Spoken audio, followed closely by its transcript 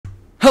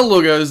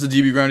Hello guys, the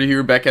DB Grinder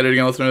here, back at it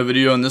again with another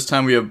video, and this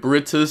time we have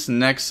British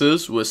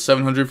Nexus with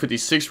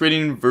 756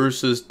 rating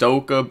versus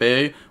Doka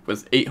Bay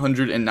with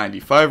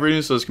 895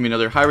 rating, so this can be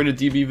another high rated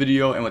DB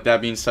video. And with that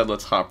being said,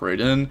 let's hop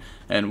right in,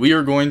 and we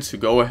are going to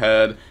go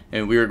ahead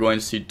and we are going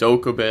to see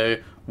Doka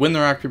Bay win the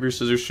rock, paper,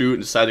 scissors, shoot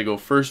and decide to go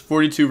first.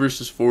 42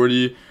 versus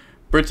 40.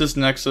 British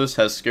Nexus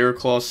has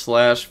Scareclaw,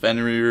 Slash,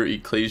 Fenrir,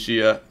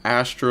 Ecclesia,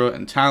 Astra,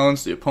 and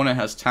Talents. The opponent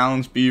has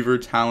Talents, Beaver,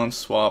 Talents,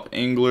 Swap,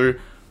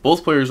 Angler.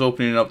 Both players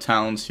opening up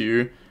talents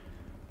here.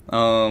 The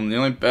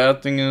only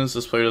bad thing is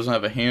this player doesn't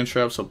have a hand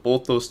trap, so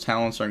both those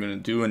talents aren't going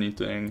to do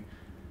anything.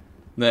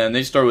 Then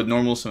they start with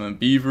normal summon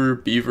Beaver,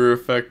 Beaver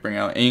effect, bring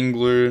out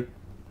Angler.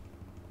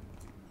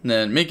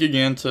 Then make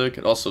Gigantic.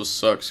 It also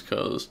sucks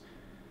because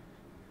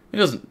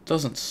it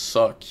doesn't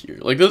suck here.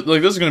 Like this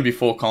is going to be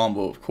full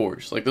combo, of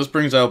course. Like this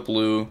brings out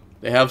blue.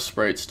 They have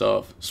Spright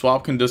stuff.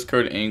 Swap can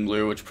discard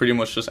Angler, which pretty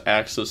much just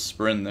acts as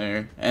Sprint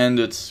there, and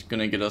it's going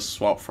to get us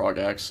Swap Frog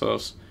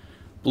access.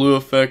 Blue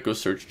effect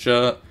goes search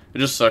Jet. It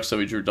just sucks that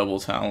we drew double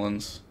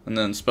talents. And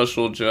then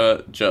special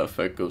Jet, Jet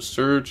effect goes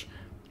search.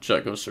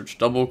 Jet goes search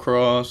double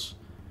cross.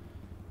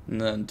 And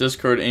then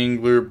discard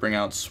Angler, bring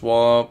out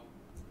Swap.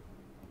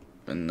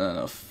 And then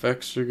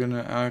effects are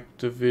gonna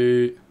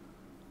activate.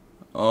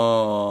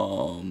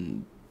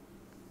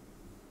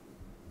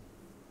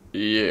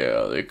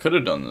 Yeah, they could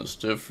have done this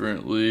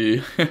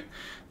differently.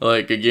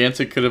 Like,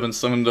 Gigantic could have been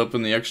summoned up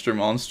in the extra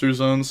monster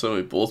zone,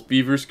 so both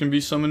Beavers can be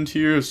summoned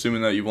here,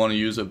 assuming that you want to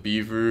use a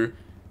Beaver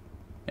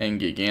and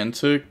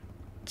Gigantic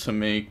to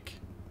make...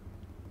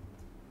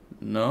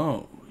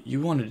 No, you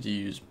wanted to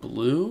use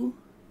blue?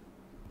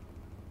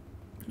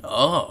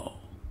 Oh.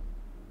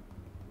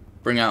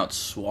 Bring out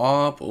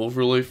Swap,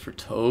 overlay for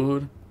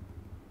Toad.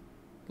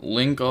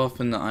 Link off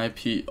in the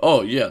IP.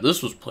 Oh, yeah,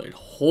 this was played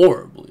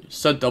horribly.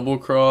 Set double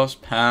cross,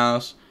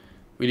 pass.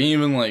 We didn't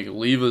even, like,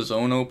 leave a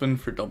zone open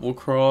for double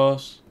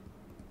cross.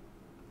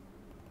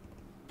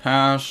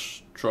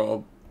 Pass,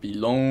 draw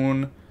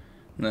Belone.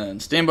 And then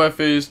standby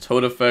phase,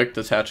 Toad effect,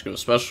 attach, go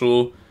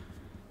special.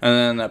 And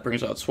then that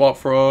brings out Swap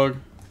Frog.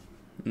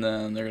 And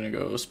then they're going to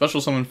go special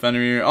summon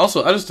Fenrir.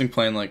 Also, I just think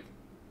playing, like,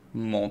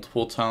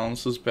 multiple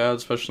talents is bad,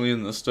 especially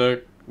in this deck,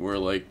 where,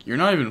 like, you're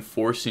not even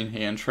forcing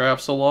hand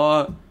traps a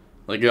lot.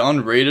 Like,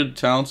 unrated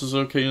talents is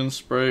okay in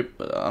Spright,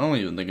 but I don't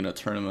even think in a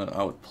tournament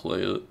I would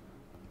play it.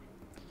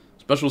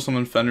 Special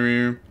summon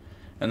Fenrir,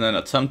 and then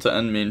attempt to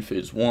end main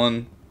phase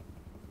 1.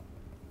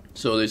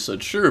 So they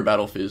said, sure,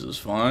 battle phase is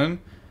fine.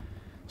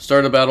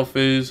 Start a battle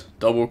phase,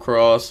 double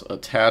cross,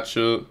 attach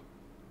it.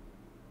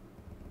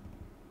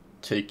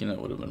 Taking it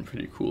would have been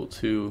pretty cool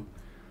too.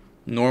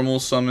 Normal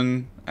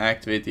summon,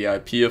 activate the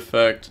IP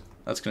effect.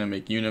 That's going to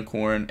make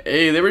Unicorn.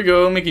 Hey, there we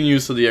go, making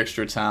use of the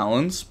extra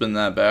talents. Spin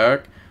that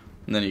back.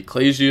 And then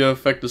Ecclesia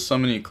effect to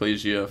summon,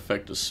 Ecclesia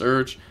effect to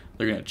search.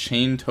 They're going to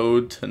chain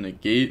Toad to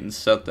negate and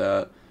set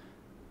that.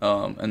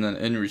 And then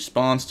in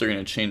response, they're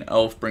going to chain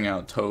Elf, bring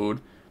out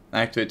Toad.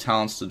 Activate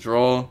talents to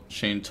draw,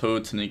 chain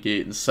Toad to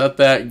negate and set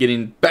that.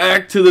 Getting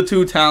back to the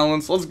 2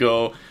 talents. Let's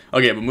go.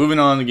 Okay, but moving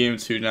on to game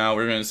 2 now.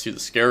 We're going to see the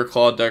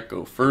Scareclaw deck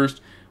go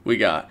first. We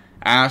got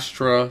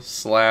Astra,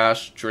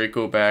 Slash,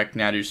 Draco Back,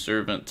 Natty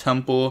Servant,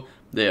 Temple.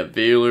 They have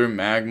Veiler,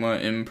 Magma,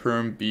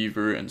 Imperm,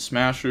 Beaver, and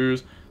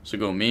Smashers. So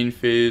go main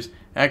phase,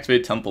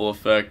 activate Temple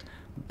effect,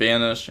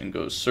 banish, and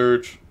go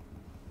search.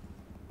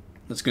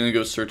 It's going to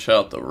go search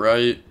out the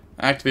right.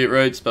 Activate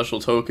right,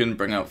 special token,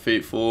 bring out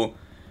Fateful.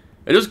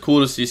 It is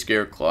cool to see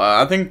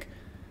Scareclaw. I think,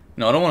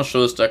 I don't want to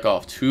show this deck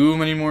off too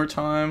many more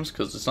times,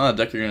 because it's not a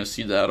deck you're going to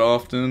see that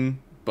often,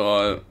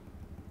 but,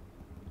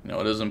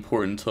 it is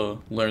important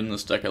to learn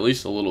this deck at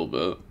least a little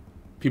bit.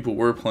 People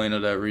were playing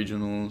it at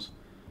regionals.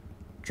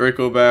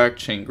 Draco back,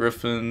 chain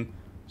Griffin.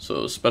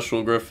 So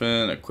special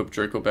Griffin, equip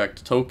Draco back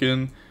to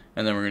token,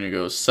 and then we're going to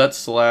go set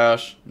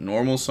Slash,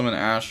 normal summon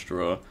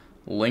Astra,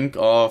 link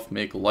off,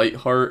 make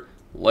Lightheart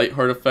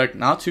effect.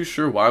 Not too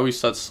sure why we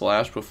set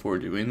Slash before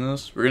doing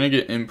this. We're going to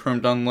get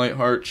Impermed on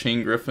Lightheart,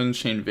 chain Griffin,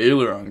 chain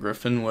Veiler on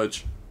Griffin,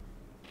 which,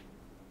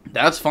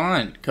 that's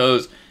fine,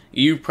 because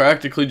you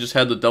practically just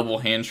had the double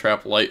hand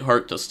trap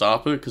Lightheart to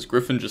stop it, because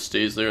Griffin just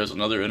stays there as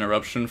another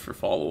interruption for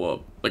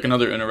follow-up. Like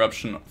another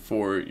interruption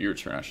for your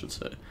turn, I should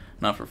say,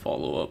 not for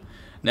follow-up.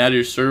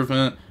 Natty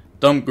Servant,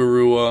 dump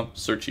Garua,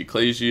 search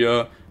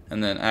Ecclesia,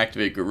 and then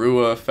activate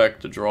Garua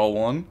effect to draw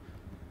 1.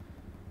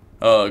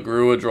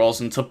 Garua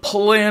draws into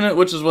Planet,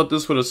 which is what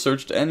this would have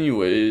searched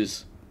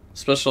anyways.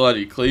 Special out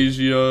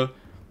Ecclesia,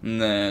 and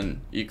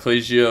then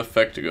Ecclesia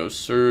effect to go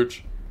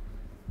search.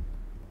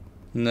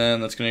 And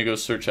then that's going to go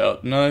search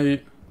out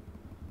Night.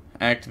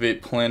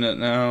 Activate Planet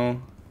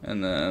now,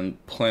 and then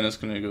Planet's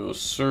going to go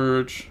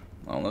search.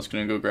 That's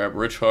going to go grab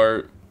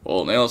Richheart.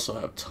 Well, they also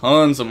have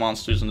tons of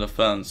monsters in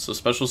defense. So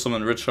special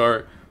summon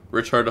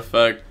Richheart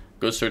effect,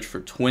 go search for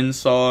Twin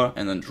Saw,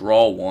 and then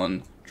draw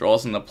 1.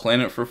 Draws in the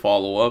Planet for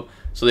follow-up.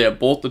 So they have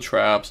both the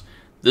traps.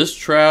 This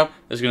trap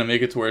is going to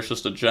make it to where it's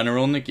just a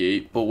general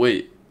negate. But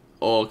wait.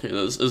 Oh, okay,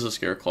 this is a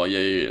Scareclaw.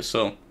 Yeah.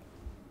 So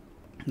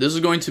This is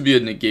going to be a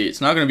negate.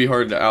 It's not going to be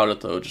hard to out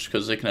it though, just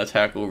because they can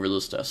attack over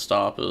this to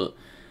stop it.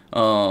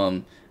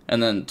 And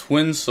then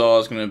Twin Saw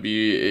is going to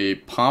be a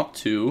pop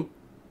 2.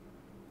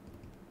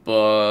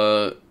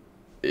 But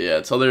yeah,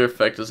 its other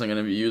effect isn't going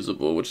to be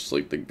usable, which is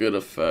like the good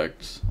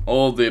effect.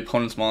 All of the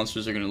opponent's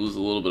monsters are going to lose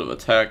a little bit of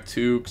attack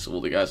too, because of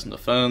all the guys in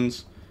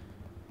defense.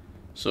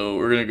 So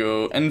we're going to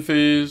go end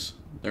phase.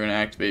 They're going to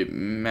activate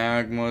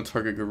Magma,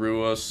 target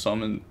Garua,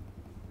 summon,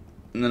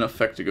 and then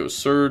effect to go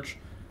search.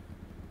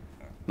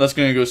 That's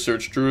going to go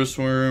search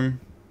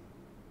Jerusalem.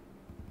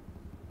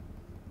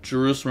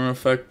 Jerusalem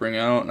effect, bring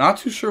out. Not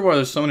too sure why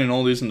they're summoning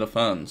all these in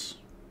defense.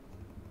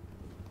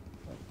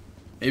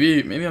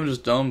 Maybe I'm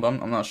just dumb,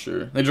 but I'm not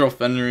sure. They draw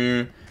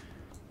Fenrir,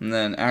 and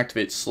then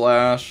activate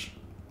Slash,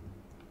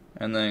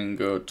 and then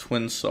go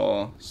Twin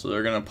Saw. So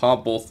they're going to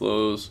pop both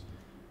those,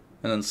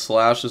 and then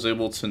Slash is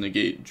able to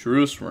negate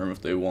Jerusalem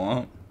if they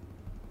want.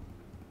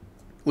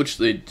 Which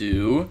they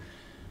do.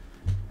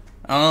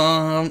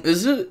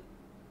 Is it?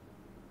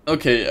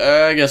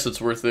 Okay, I guess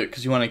it's worth it,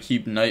 because you want to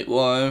keep Night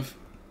live.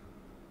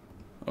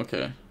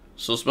 Okay,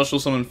 so special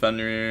summon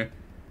Fenrir,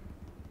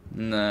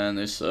 and then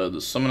they said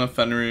the summon of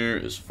Fenrir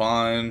is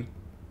fine.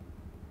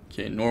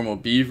 Okay, normal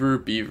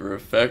Beaver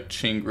effect,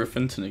 Chain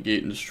Griffin to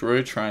negate and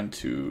destroy, trying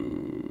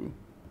to,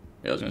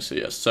 yeah, I was gonna say,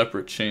 yeah,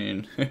 separate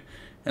chain,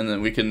 and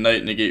then we can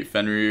Night negate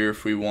Fenrir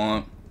if we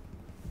want.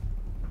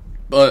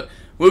 But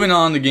moving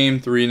on to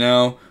game 3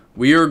 now,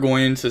 we are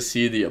going to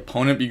see the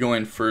opponent be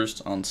going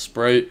first on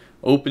Spright.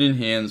 Opening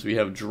hands, we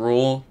have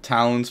Droll,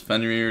 Talons,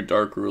 Fenrir,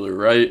 Dark Ruler,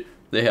 right?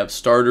 They have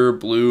Starter,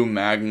 Blue,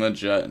 Magma,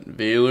 Jet, and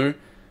Valor.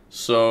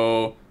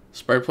 So,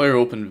 Spright player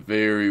opened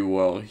very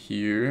well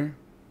here.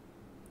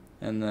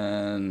 And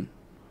then,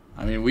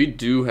 I mean, we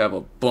do have a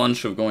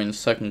bunch of going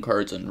second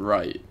cards and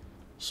right.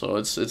 So,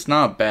 it's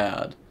not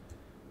bad.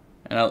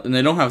 And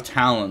they don't have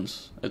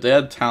Talons. If they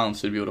had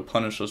Talons, they'd be able to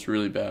punish us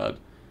really bad.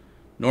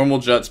 Normal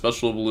Jet,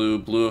 special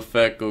Blue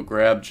effect, go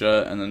grab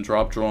Jet, and then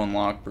drop Droll and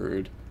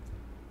Lockbird.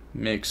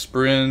 Make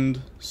Sprint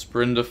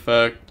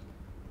effect.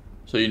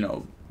 So, you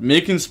know,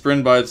 making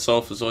Sprint by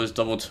itself is always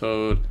double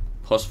Toad,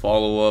 plus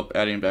follow up,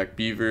 adding back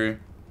Beaver.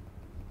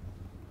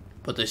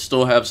 But they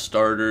still have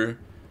Starter.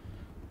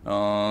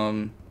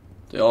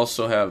 They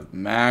also have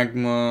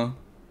Magma,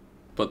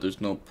 but there's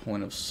no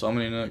point of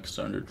summoning it because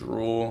they're under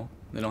Droll.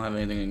 They don't have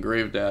anything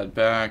engraved to add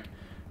back.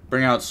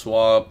 Bring out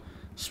Swap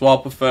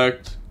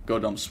effect, go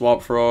dump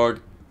Swap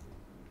Frog.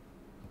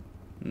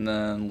 And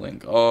then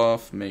link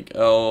off, make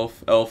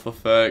Elf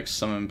effect,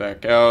 summon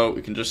back out.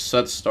 We can just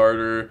set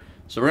Starter.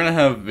 So we're going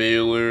to have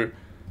Valor,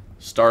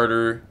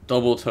 Starter,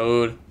 Double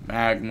Toad,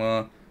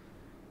 Magma.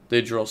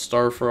 They draw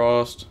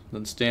Starfrost,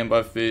 then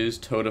standby phase,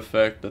 Toad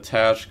effect,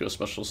 attach, go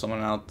special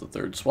summon out the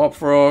third Swap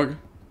Frog.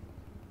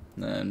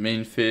 Then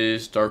main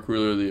phase, Dark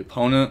Ruler the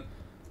opponent.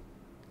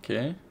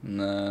 Okay, and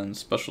then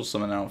special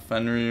summon out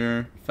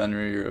Fenrir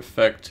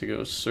effect to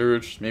go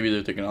search. Maybe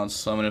they're thinking on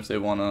summon if they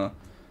want to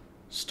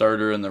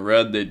Starter in the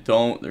red. They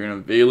don't. They're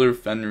going to Valor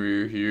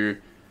Fenrir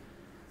here.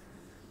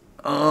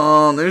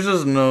 There's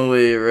just no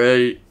way,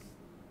 right?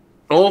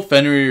 All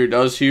Fenrir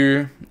does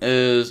here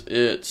is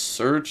it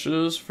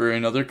searches for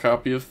another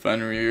copy of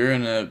Fenrir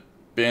and it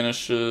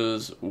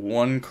banishes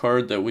one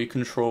card that we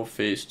control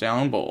face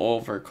down, but all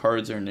of our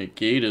cards are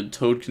negated.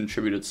 Toad can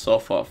tribute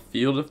itself off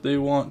field if they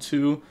want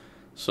to,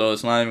 so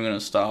it's not even going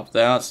to stop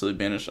that. So they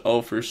banish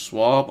Elf or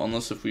Swap,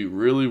 unless if we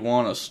really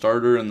want a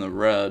Starter in the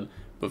red.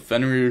 But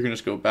Fenrir can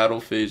just go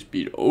battle phase,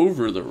 beat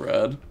over the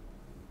red.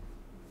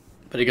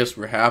 But I guess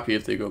we're happy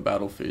if they go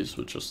battle phase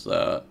with just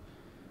that.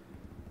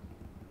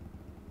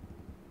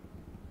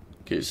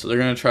 Okay, so they're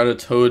going to try to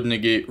Toad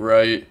negate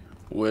right,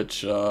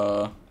 which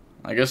I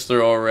guess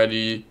they're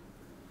already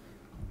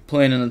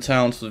playing in the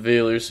Talents with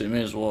Valor, so you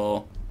may as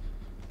well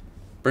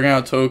bring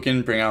out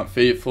Token, bring out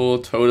Fateful,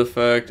 Toad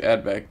effect,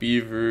 add back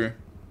Beaver.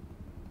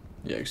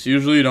 Yeah, because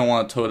usually you don't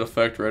want Toad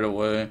effect right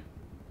away,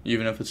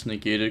 even if it's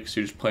negated, because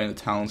you're just playing the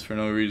Talents for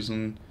no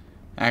reason.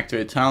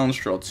 Activate Talents,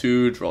 draw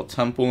 2, draw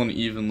Temple, and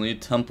evenly.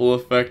 Temple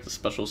effect, the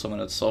special summon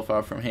itself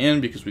out from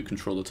hand because we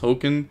control the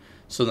token.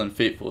 So then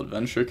Fateful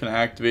Adventure can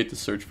activate to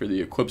search for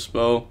the equip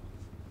spell.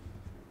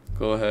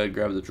 Go ahead,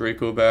 grab the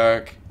Draco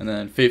back, and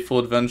then Fateful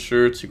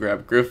Adventure to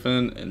grab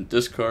Griffin and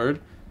discard.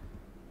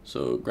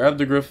 So grab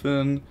the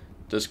Griffin,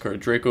 discard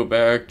Draco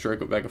back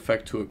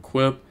effect to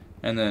equip,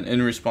 and then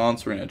in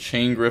response we're going to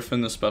chain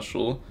Griffin the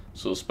special.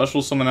 So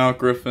special summon out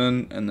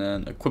Griffin, and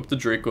then equip the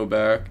Draco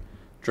back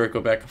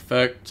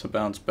effect to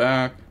bounce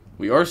back.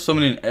 We are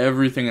summoning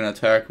everything in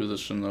attack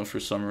position though for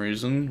some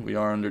reason. We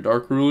are under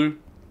Dark Ruler.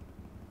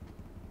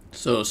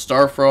 So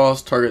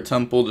Starfrost, target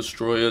Temple,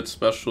 destroy it,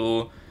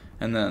 special,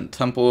 and then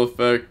Temple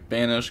effect,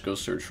 banish, go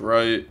search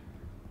right.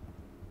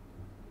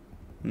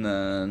 And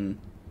then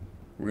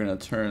we're going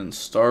to turn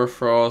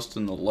Starfrost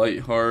into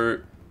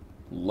Lightheart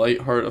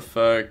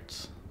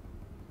effect.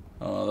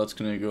 That's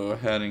going to go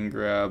ahead and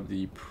grab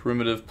the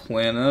Primitive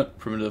Planet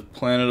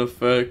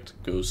effect,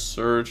 go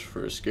search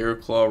for a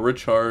Scareclaw,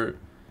 Rich Heart.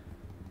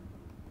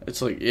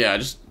 It's like, yeah, I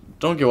just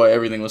don't get why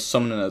everything was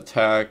summoned and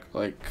attack.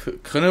 Like,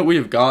 couldn't we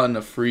have gotten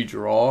a free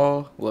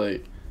draw?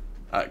 Like,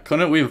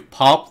 couldn't we have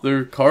popped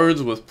their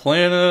cards with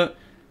Planet?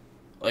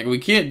 Like, we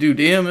can't do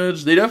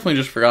damage. They definitely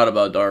just forgot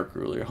about Dark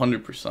Ruler,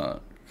 100%.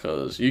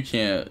 Because you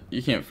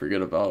can't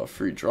forget about a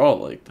free draw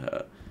like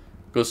that.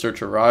 Go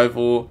search a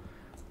rival,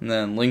 and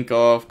then link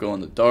off, go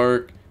in the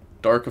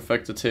dark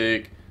effect to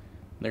take.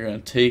 They're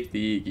going to take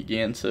the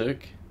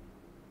Gigantic.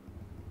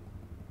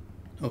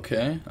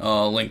 Okay,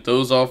 link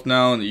those off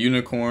now, and the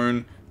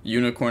Unicorn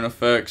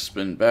effect,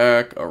 spin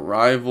back,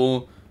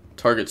 Arrival,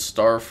 target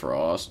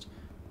Starfrost,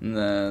 and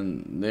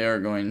then they are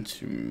going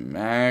to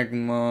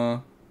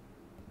Magma.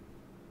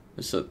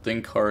 It's a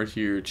Think card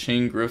here,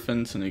 Chain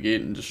Griffin to negate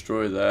and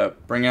destroy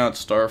that, bring out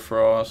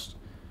Starfrost,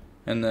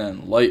 and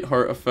then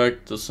Lightheart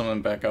effect to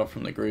summon back out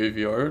from the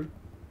graveyard.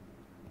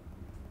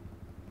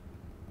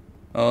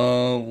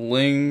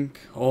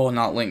 Link, oh,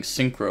 not Link,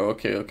 Synchro,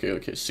 okay,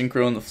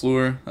 Synchro on the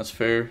floor, that's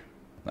fair.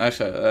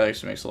 Actually, that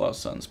actually makes a lot of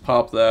sense.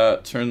 Pop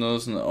that, turn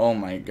those into, oh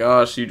my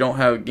gosh, you don't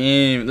have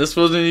game. This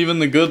wasn't even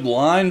the good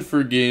line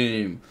for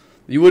game.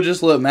 You would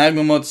just let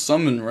Magmamut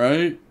summon,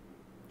 right?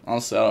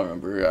 Honestly, I don't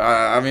remember.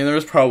 I mean, there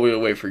was probably a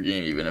way for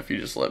game even if you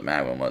just let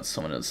Magmamut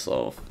summon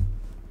itself.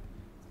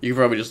 You could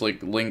probably just,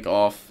 like, link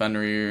off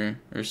Fenrir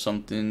or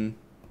something.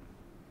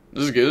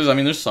 This is good. I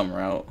mean, there's some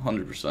route,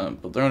 100%,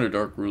 but they're under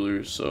Dark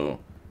Rulers, so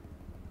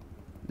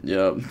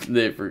yeah,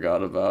 they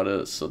forgot about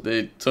it. So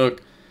they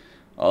took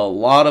a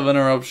lot of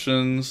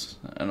interruptions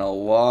and a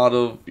lot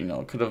of, you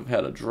know, could have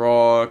had a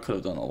draw, could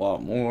have done a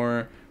lot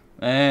more.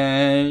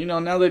 And, you know,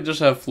 now they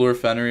just have Floor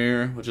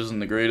Fenrir, which isn't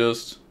the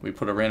greatest. We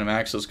put a random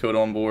access code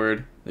on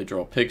board. They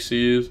draw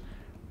Pixies.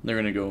 They're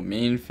going to go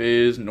main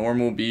phase,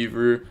 normal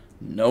Beaver,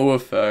 no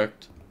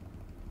effect.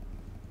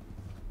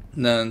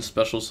 And then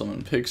special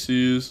summon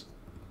Pixies.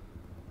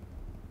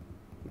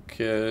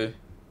 Okay.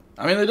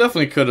 I mean, they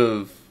definitely could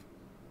have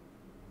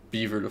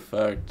Beavered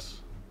effect.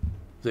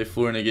 They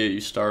floor negate,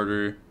 you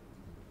starter.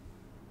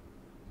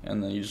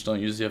 And then you just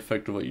don't use the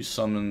effect of what you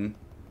summon.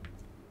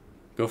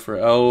 Go for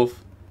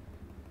Elf.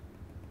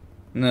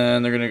 And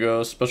then they're going to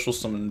go special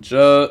summon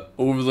Jet,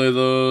 overlay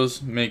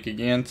those, make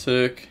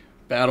Gigantic,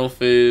 battle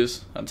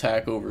phase,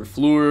 attack over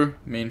floor,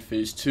 main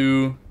phase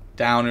 2,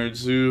 downer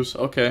Zeus.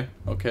 Okay,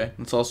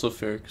 that's also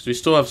fair, because we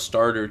still have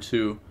starter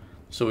too.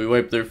 So we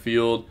wipe their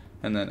field,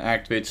 and then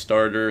activate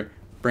starter,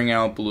 bring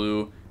out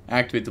blue,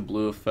 activate the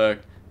blue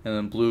effect, and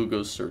then blue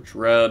goes search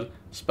red,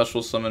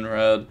 special summon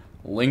red,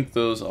 link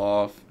those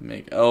off,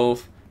 make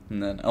Elf,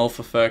 and then Elf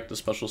effect to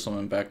special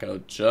summon back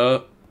out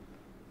Jet.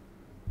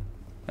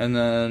 And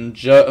then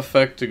Jet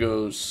effect to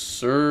go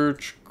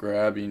search,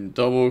 grabbing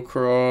double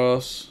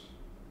cross.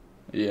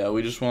 Yeah,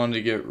 we just wanted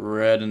to get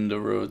red into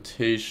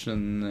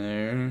rotation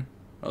there.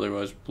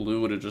 Otherwise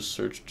blue would have just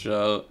searched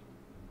Jet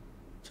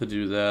to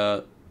do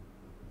that.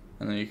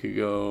 And then you could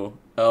go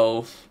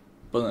Elf,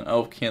 but then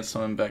Elf can't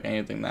summon back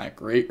anything that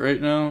great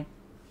right now.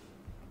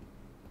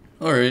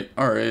 Alright.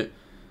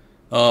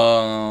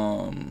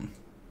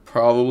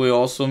 Probably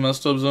also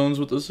messed up zones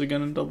with this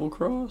again in double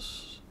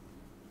cross.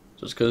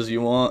 Just because you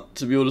want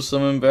to be able to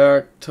summon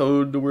back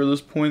Toad to where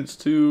this points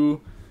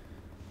to.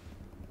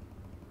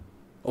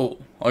 Oh,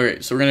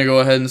 alright, so we're going to go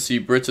ahead and see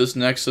Britus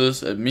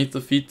Nexus at Meet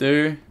the Feet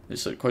there. They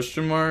said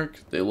question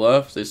mark. They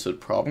left. They said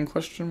problem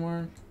question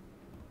mark.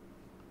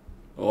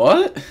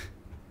 What?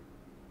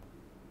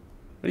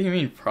 What do you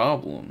mean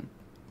problem?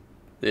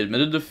 They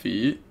admitted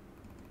defeat.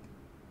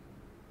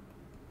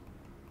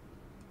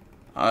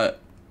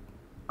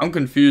 I'm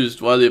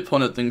confused why the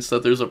opponent thinks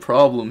that there's a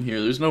problem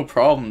here. There's no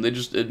problem. They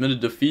just admitted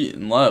defeat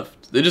and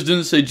left. They just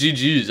didn't say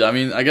GG's. I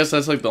mean, I guess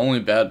that's like the only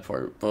bad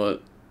part,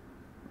 but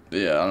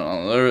yeah, I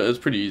don't know. It's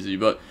pretty easy.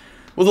 But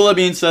with all that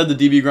being said, the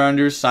DB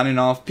Grinders signing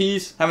off.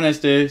 Peace. Have a nice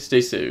day.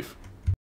 Stay safe.